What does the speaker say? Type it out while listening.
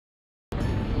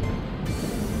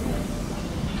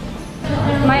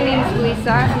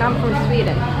Lisa and I'm from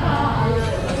Sweden.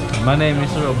 My name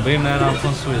is Robin and I'm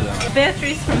from Sweden.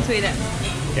 Beatrice from Sweden.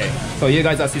 Okay, so you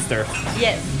guys are sisters?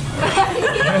 Yes.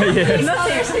 Yes. Not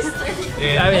your sister.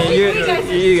 I mean,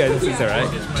 you guys are sister, right?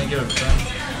 It's my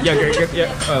girlfriend.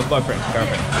 Yeah, boyfriend,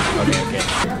 girlfriend.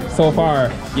 Okay. So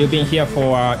far, you've been here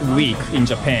for a week in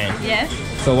Japan. Yes.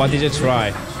 So what did you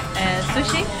try?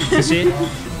 Sushi?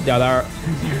 Sushi? The other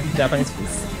Japanese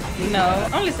food? No,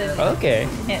 only sushi. Okay.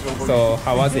 Yes. So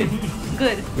how was it?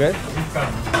 Good. Good?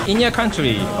 In your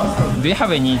country, do you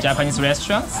have any Japanese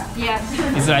restaurants? Yes.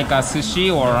 It's like a sushi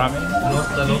or ramen?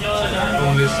 Not a lot,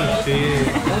 only sushi.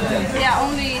 Yeah,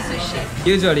 only sushi.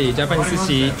 Usually Japanese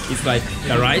sushi is like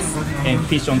the rice and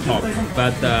fish on top.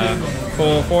 But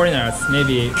for foreigners,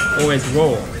 maybe always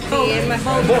roll.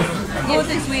 Both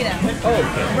in Sweden. Oh,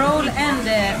 okay. Roll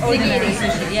and ordinary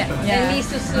sushi. Yeah. And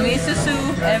miso soup. Miso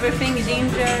soup, everything,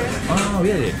 ginger. Oh,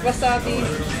 really? Wasabi.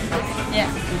 Yeah.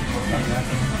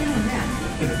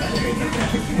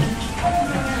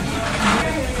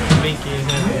 Drinking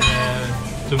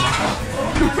too much.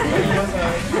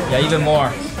 Yeah, even more.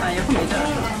 Jag kommer inte.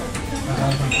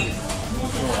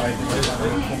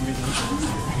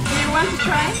 Do you want to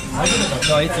try?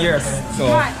 No, it's yours. So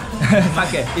Right.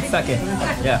 sake. It's sake.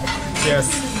 Yeah. Cheers.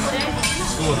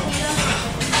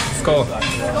 Skål.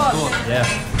 Yeah.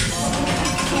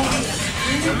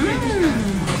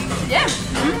 Yeah.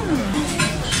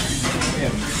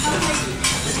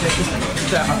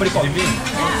 It's apricot.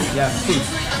 Yeah, fruit.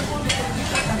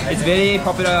 It's very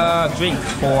popular drink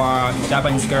for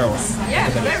Japanese girls. Yeah,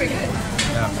 very good.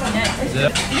 Yeah.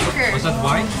 Liquor. Was that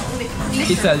white?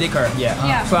 It's a liquor. Yeah.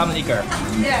 Yeah. Plum liquor.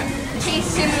 Yeah. It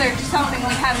tastes similar to something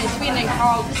we have in Sweden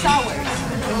called sours.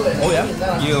 Oh yeah.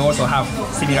 You also have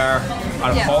similar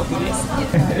alcohol to this.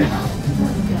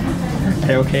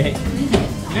 Okay.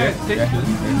 Yeah, it tastes good.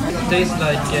 It tastes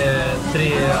like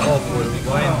 3 apple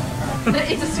wine.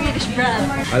 It's a Swedish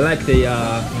brand. I like the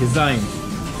design.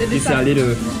 It's a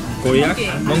little gorilla,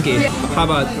 monkey. How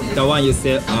about the one you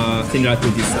said similar to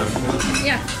this one?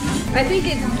 Yeah. I think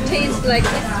it tastes like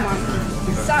this one.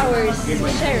 Sours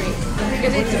cherry.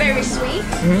 Because it's very sweet,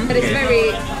 but it's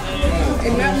very,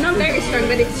 not very strong,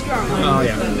 but it's strong. Oh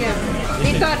yeah. Yeah.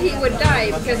 He thought he would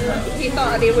die because he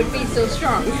thought it would be so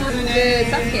strong. The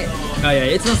bucket. Oh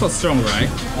yeah, it's not so strong, right?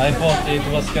 I thought it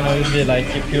was gonna be like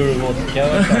a pure vodka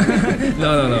or something.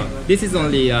 No. This is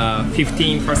only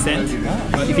 15%.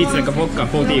 But if it's like a vodka,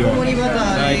 40 or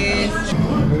right?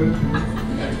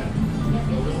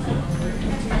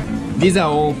 These are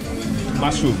all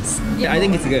mushrooms. Yeah, I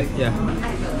think it's good. Yeah.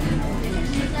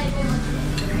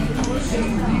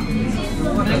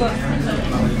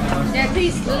 Yeah, it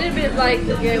tastes a little bit like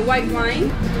white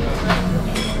wine.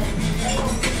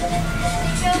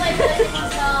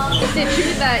 Is it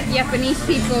true that Japanese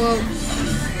people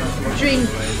drink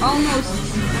almost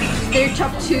their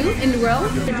top 2 in the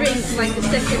world? They drink like the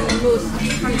second most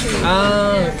country.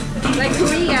 Like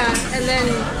Korea and then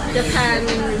Japan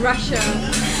and Russia,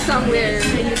 somewhere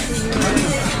in between.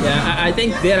 Yeah, I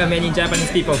think there are many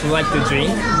Japanese people who like to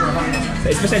drink,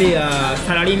 especially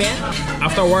salarymen.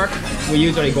 After work, we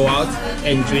usually go out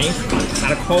and drink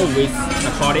alcohol with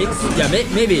colleagues. Yeah,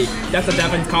 maybe that's a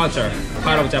Japanese culture,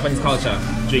 part of Japanese culture,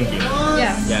 drinking.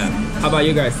 Yeah. Yeah. How about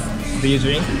you guys? Do you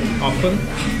drink often?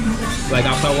 Like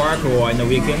after work or in the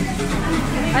weekend?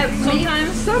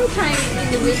 Sometimes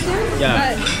in the weekend, Yeah.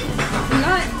 but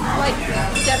not like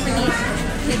Japanese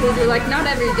people do, like not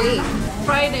every day.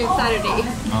 Friday and Saturday,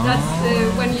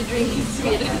 that's when you drink in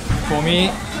Sweden. For me,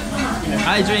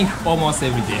 I drink almost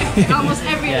every day. Almost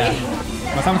every day.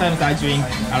 But sometimes I drink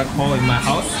alcohol in my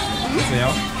house as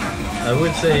well. I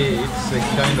would say it's a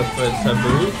kind of a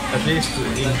taboo, at least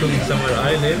in Kungshamn where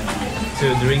I live,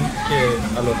 to drink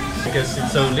a lot because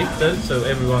it's so little, so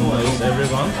everyone knows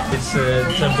everyone. It's a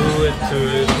taboo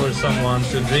for someone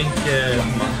to drink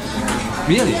much.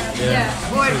 Really? Yeah,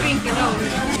 or drink alone.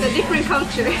 It's a different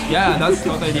culture. Yeah, that's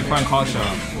totally different culture.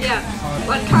 Yeah.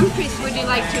 What countries would you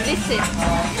like to visit?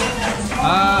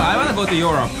 I want to go to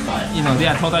Europe. You know, they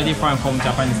are totally different from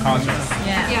Japanese cultures.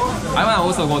 Yeah. I want to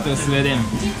also go to Sweden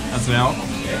as well.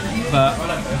 But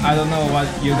I don't know what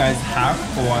you guys have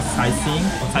for sightseeing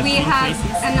or We sightseeing have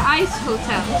places. an ice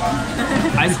hotel.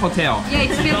 Ice hotel. Yeah,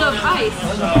 it's built of ice.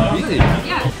 Really?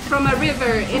 Yeah, from a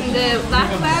river in the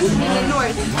Lapland in the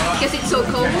north, because it's so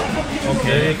cold.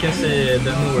 Okay, you can see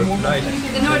the north light.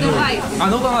 The northern lights. I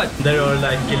know that. There are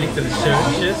like little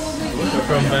churches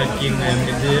from back in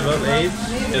medieval age.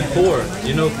 Thor,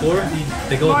 you know Thor?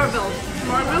 The god.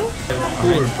 Marvel?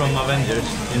 Thor from Avengers,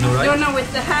 you know, right? Don't know with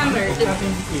the hammer.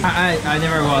 I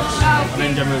never watched Okay.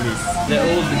 Avenger movies. The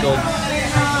old god.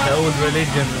 the old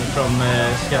religion from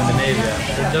Scandinavia.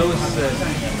 Those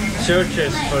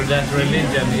churches for that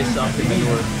religion is up in the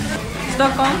north.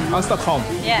 Stockholm. Oh, Stockholm.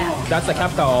 Yeah. That's the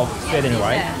capital of Sweden,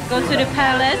 right? Yeah. Go to the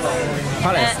palace.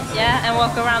 Palace. Yeah, and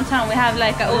walk around town. We have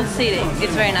like an old city.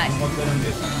 It's very nice.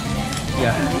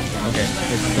 Yeah. Okay.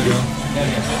 Let's go.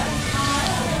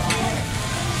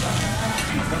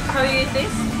 How do you eat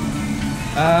this?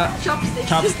 Chopsticks.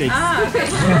 Chopsticks. Ah, okay.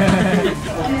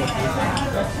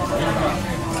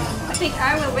 I think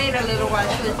I will wait a little while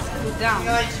so it's cooled down.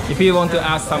 If you want to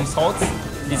add some salt,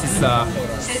 this is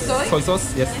Soy? soy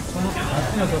sauce. Yes.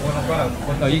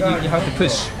 No, you have to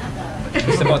push.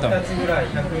 Push the bottom.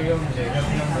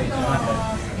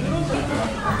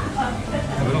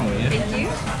 Thank you.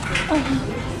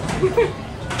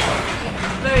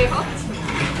 Very hot.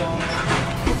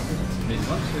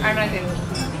 I like it.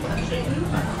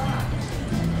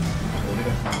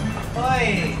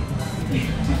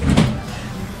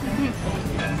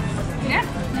 Yeah.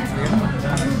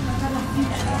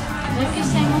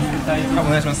 お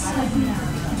願いします。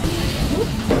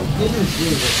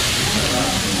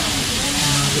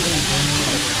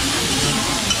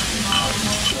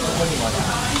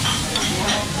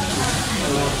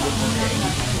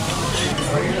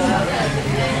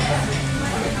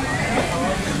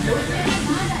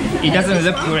It doesn't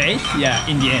look great, yeah,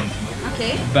 in the end.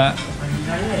 Okay. But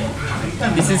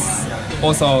this is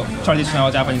also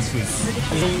traditional Japanese food.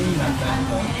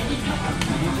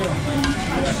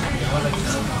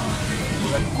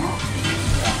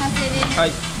 Hi.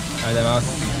 ありがとうございま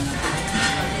す。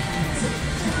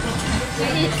You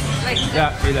eat like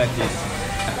Yeah, we like this.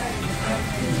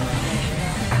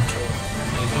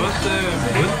 It was good.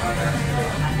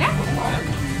 yeah.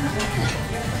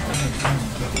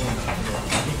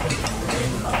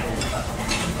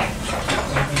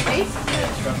 Taste?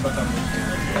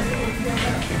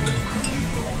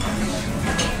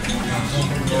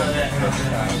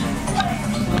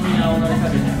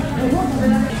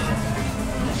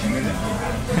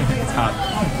 It's hot.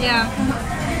 Yeah.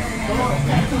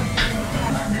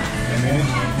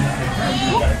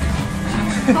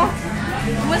 Oh,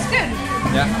 it was good.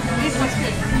 Yeah. This was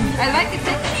good. I like the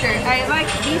texture. I like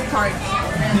these parts.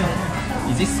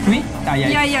 Is this squid? Ah, yeah,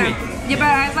 Yeah, it's yeah. squid. Yeah,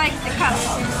 but I like the cuts.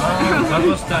 What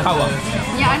was that? How?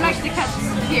 Yeah, I like the cuts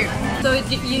here. So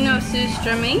you know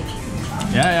surströmming?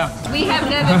 Yeah, yeah. We have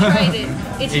never tried it.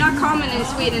 It's not common in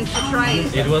Sweden to try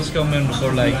it. It was common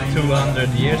for like 200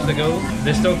 years ago.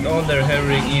 They stocked all their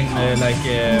herring in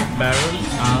barrels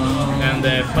and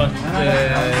put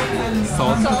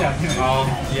Salt.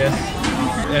 yes,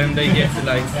 and they get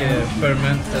like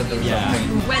fermented or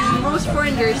something. When most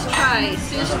foreigners try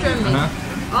surströmming,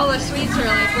 all the Swedes are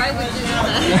like, why would you do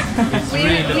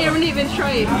that? we haven't even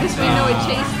tried because we know it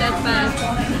tastes that bad.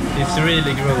 It's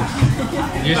really gross.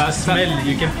 Just the smell,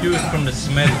 you can puke from the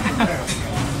smell.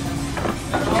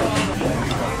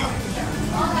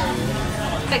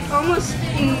 Like almost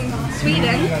in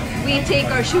Sweden, we take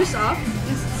our shoes off,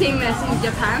 same as in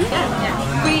Japan.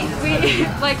 We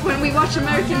like when we watch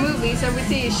American movies and we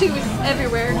see shoes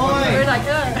everywhere, we're like,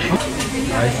 ugh.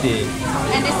 I see.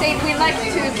 And they say we like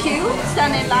to queue,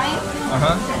 stand in line.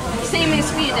 Same in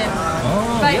Sweden.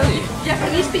 Oh, But really?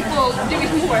 Japanese people do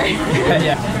it more.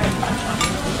 Yeah.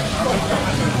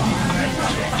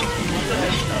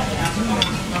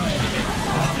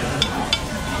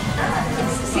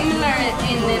 It's similar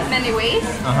in many ways,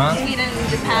 Sweden and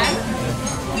Japan.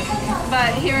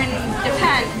 But here in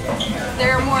Japan,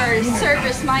 they're more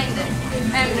service-minded,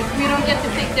 and we don't get to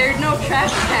pick. There are no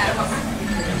trash cans.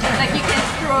 Like you can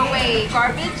throw away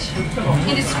garbage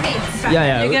in the streets. Yeah,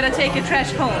 yeah. You gotta take your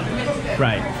trash home.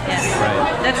 Right. Yes.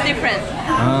 Right. That's different.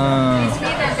 In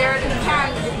Sweden, there are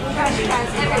trash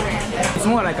cans everywhere. It's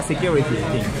more like a security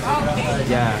thing. Okay.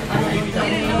 Yeah. I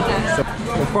didn't know that. So,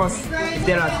 of course, if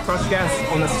there are trash cans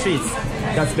on the streets,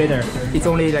 that's better. It's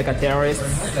only like a terrorist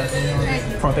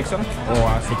protection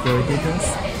or security things.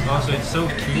 Also, it's so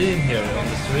clean here on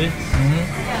the streets.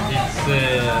 It's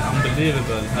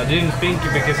unbelievable. I didn't think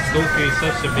because Tokyo is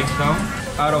such a big town.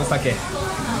 Out of sake.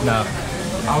 No.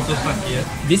 Out of sake, yes.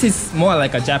 This is more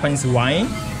like a Japanese wine,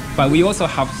 but we also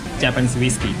have Japanese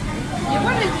whiskey. You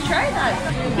wanted to try that?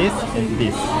 This and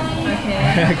this.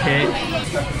 Okay. Okay.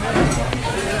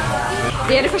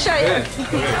 Det är för sig.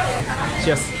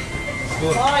 Cheers.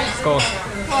 Skål.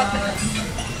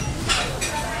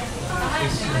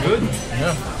 It's good.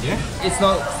 Yeah. Yeah. It's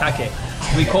not sake.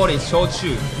 We call it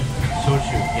shochu.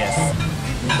 Shochu. Yes.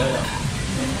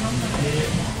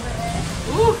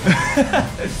 Ooh.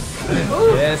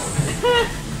 Ooh. Yes.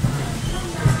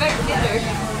 Very bitter.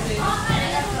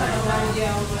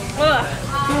 Ugh.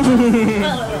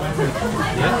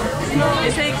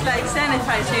 It takes like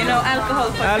sanitizer, you know, alcohol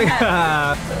for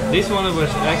cats. This one was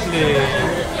actually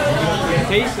it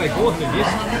tastes like water.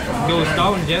 Just goes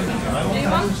down gently. Do you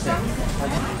want some?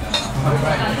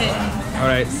 Okay.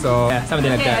 Alright, so yeah,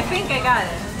 something like Okay, I that. think I got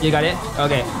it. You got it?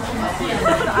 Okay.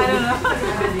 I don't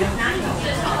know.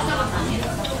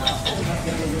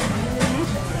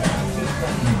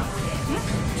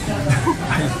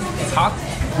 It's hot.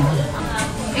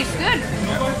 It's good.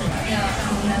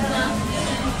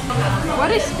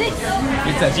 What is this?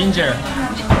 It's a ginger.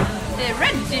 The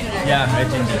red ginger. Yeah, red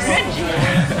ginger.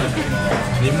 Red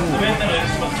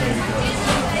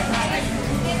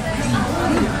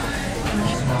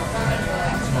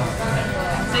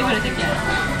Säg vad du tycker.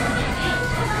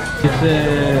 It's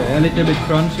a little bit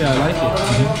crunchy. I like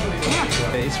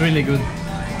it. It's really good.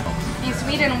 In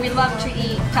Sweden, we love to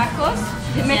eat tacos,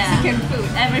 the Mexican food.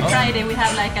 Every Friday we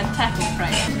have like a taco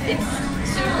Friday. It's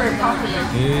super popular.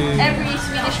 Every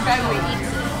Swedish family eats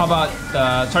it. How about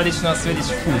the traditional Swedish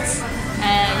foods?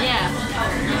 Yeah.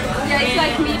 Yeah, it's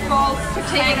like meatballs,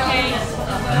 potatoes,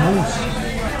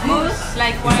 Mousse,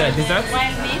 like Is that dessert?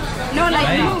 wild meat. no, like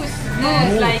Hey. mousse.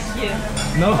 Mousse, like you.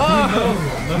 No,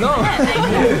 No.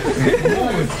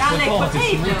 Like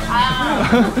potato.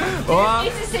 Well,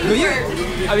 It's the same do you?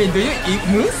 word. I mean, do you eat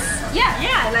mousse?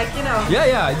 Yeah, like you know.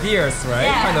 Yeah, deers, right?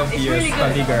 Yeah, kind of it's deers, really but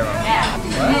good. bigger. Yeah.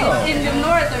 Wow. In the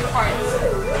northern parts,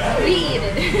 we eat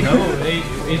it. no,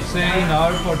 it's in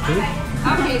our part too.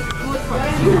 Okay, mousse for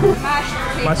mashed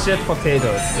potatoes. Mashed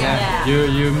potatoes. Yeah.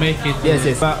 You make it. Yes.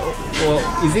 But well,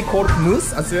 is it called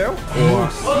mousse as well? Or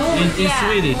In Yeah.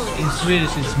 Swedish,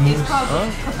 it's It's mousse.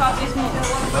 called potatis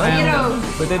mousse. Potatoes.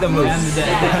 potato And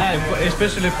mousse?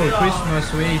 especially for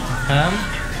Christmas, we eat ham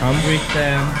with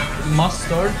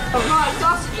mustard.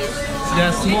 Sausage.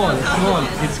 Yeah, small.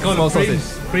 It's called Small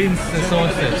Prince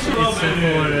sausage. It's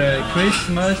for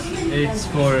Christmas. It's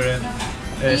for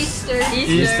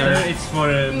Easter. It's for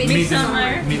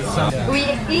Midsummer. Midsummer. We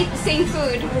eat the same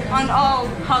food on all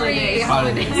Holidays. three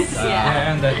holidays.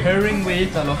 Yeah. And the herring we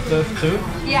eat a lot of too.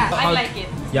 Yeah. I like it.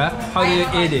 Yeah. How do you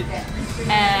eat it?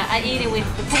 I eat it with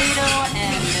potato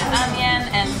and onion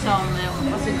and some,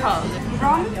 what's it called?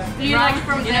 Rum? Do you like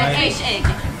from the egg? Fish egg.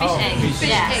 Fish egg. fish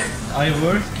Yeah. egg. I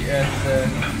work at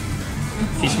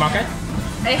Fish market?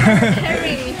 I have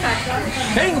herring factory.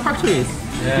 Herring factories.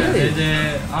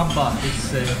 the Abba. It's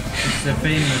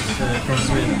famous from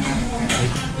Sweden.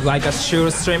 Like a sure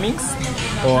streamings?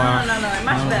 Or No,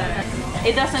 much better.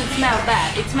 It doesn't smell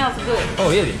bad. It smells good. oh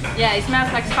really? Yeah, it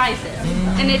smells like spices.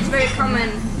 And it's very common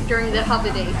during the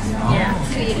holidays. Yeah.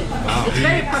 To eat it. It's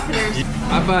very popular.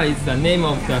 Abba is the name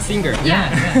of the singer. Yeah.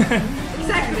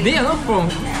 Exactly. They are not from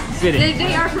Sweden.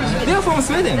 They are from They Sweden. are from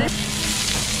Sweden.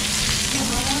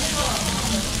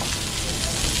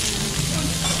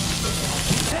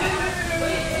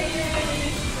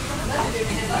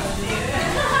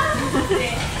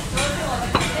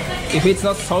 If it's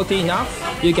not salty enough,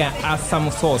 you can add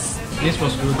some sauce. This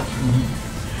was good.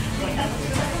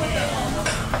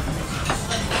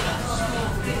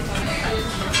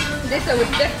 This I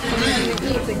would definitely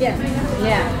eat again.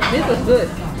 Yeah, this was good.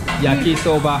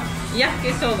 Yakisoba.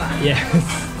 Yakisoba. Yes.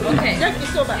 Okay.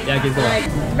 Yakisoba.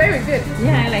 Yakisoba. Very good.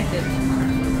 Yeah, I liked it.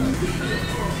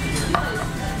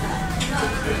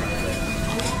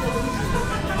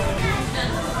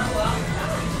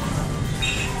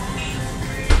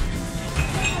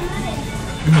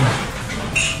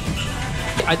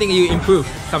 I think you improve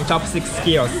some chopstick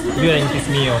skills during this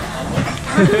meal.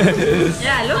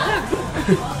 Yeah, look.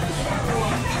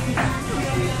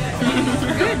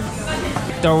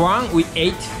 The one we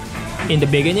ate in the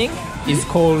beginning is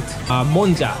called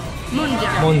Monja.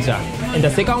 Monja. And the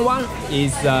second one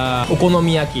is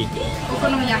Okonomiyaki.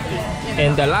 Okonomiyaki.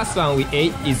 And the last one we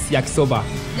ate is Yakisoba.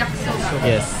 Yakisoba.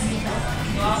 Yes.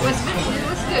 It was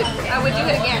good. I would do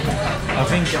it again. I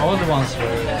think all the ones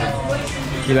were.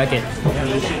 You like it?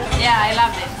 Yeah, I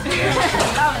loved it.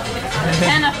 Loved it.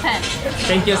 10 of 10.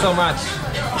 Thank you so much.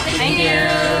 Thank you.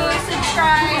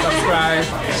 Subscribe. Subscribe.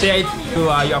 Share it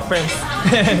to your friends.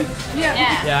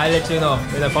 Yeah. Yeah, I'll let you know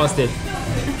when I post it.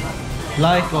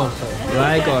 Like also.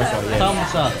 Like also, yes.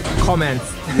 Thumbs up. Comments.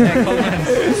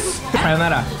 Comments.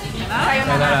 Sayonara.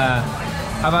 Sayonara.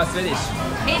 How about Swedish?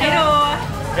 Hej då.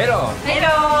 Hello. Hej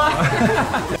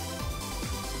då.